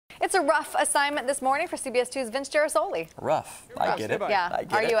It's a rough assignment this morning for CBS 2's Vince Gerasole. Rough. I get it. Yeah, I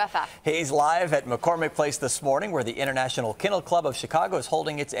get R-U-F-F. He's live at McCormick Place this morning where the International Kennel Club of Chicago is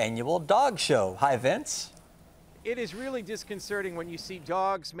holding its annual dog show. Hi, Vince. It is really disconcerting when you see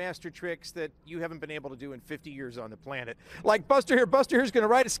dogs master tricks that you haven't been able to do in 50 years on the planet. Like Buster here. Buster here's going to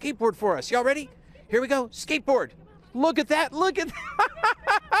ride a skateboard for us. Y'all ready? Here we go. Skateboard. Look at that. Look at that.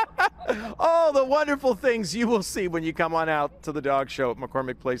 Oh, the wonderful things you will see when you come on out to the dog show at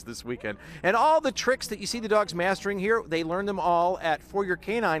McCormick Place this weekend. And all the tricks that you see the dogs mastering here, they learn them all at For Your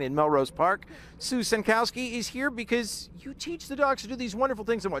Canine in Melrose Park. Sue Senkowski is here because you teach the dogs to do these wonderful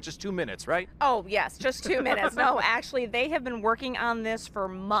things in what, just 2 minutes, right? Oh, yes, just 2 minutes. No, actually, they have been working on this for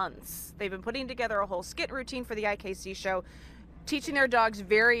months. They've been putting together a whole skit routine for the IKC show, teaching their dogs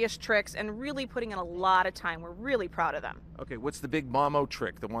various tricks and really putting in a lot of time. We're really proud of them. Okay, what's the big mamo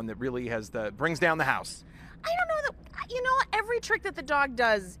trick, the one that really brings down the house? I don't know that, you know, every trick that the dog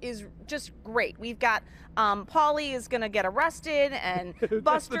does is just great. We've got Paulie is going to get arrested, and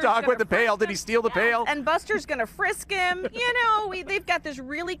Buster's the dog with the pail. Did he steal the pail? And Buster's going to frisk him. You know, they've got this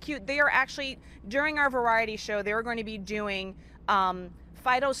really cute, they are actually, during our variety show, they're going to be doing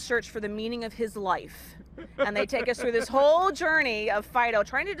Fido's search for the meaning of his life. And they take us through this whole journey of Fido,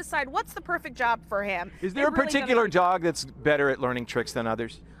 trying to decide what's the perfect job for him. Is there a particular dog that's better at learning tricks than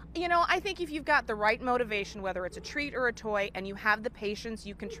others? You know, I think if you've got the right motivation, whether it's a treat or a toy, and you have the patience,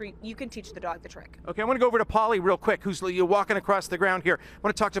 you can teach the dog the trick. Okay, I want to go over to Polly real quick, who's walking across the ground here. I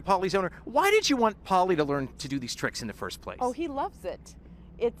want to talk to Polly's owner. Why did you want Polly to learn to do these tricks in the first place? Oh, he loves it.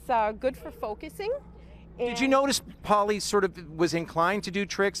 It's good for focusing. Did you notice Polly sort of was inclined to do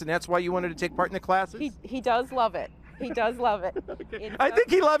tricks, and that's why you wanted to take part in the classes? He does love it. He does love it. Okay. I think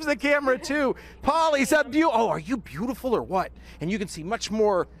he loves the camera too. Polly's up oh, are you beautiful or what? And you can see much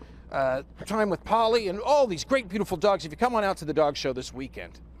more time with Polly and all these great, beautiful dogs if you come on out to the dog show this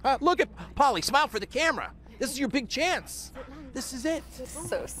weekend. Look at Polly, smile for the camera. This is your big chance. This is it.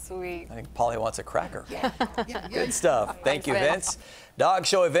 So sweet. I think Polly wants a cracker. Yeah. Good stuff. Thank you, Vince. Dog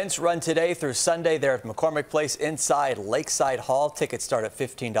show events run today through Sunday there at McCormick Place inside Lakeside Hall. Tickets start at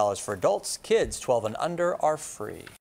 $15 for adults. Kids 12 and under are free.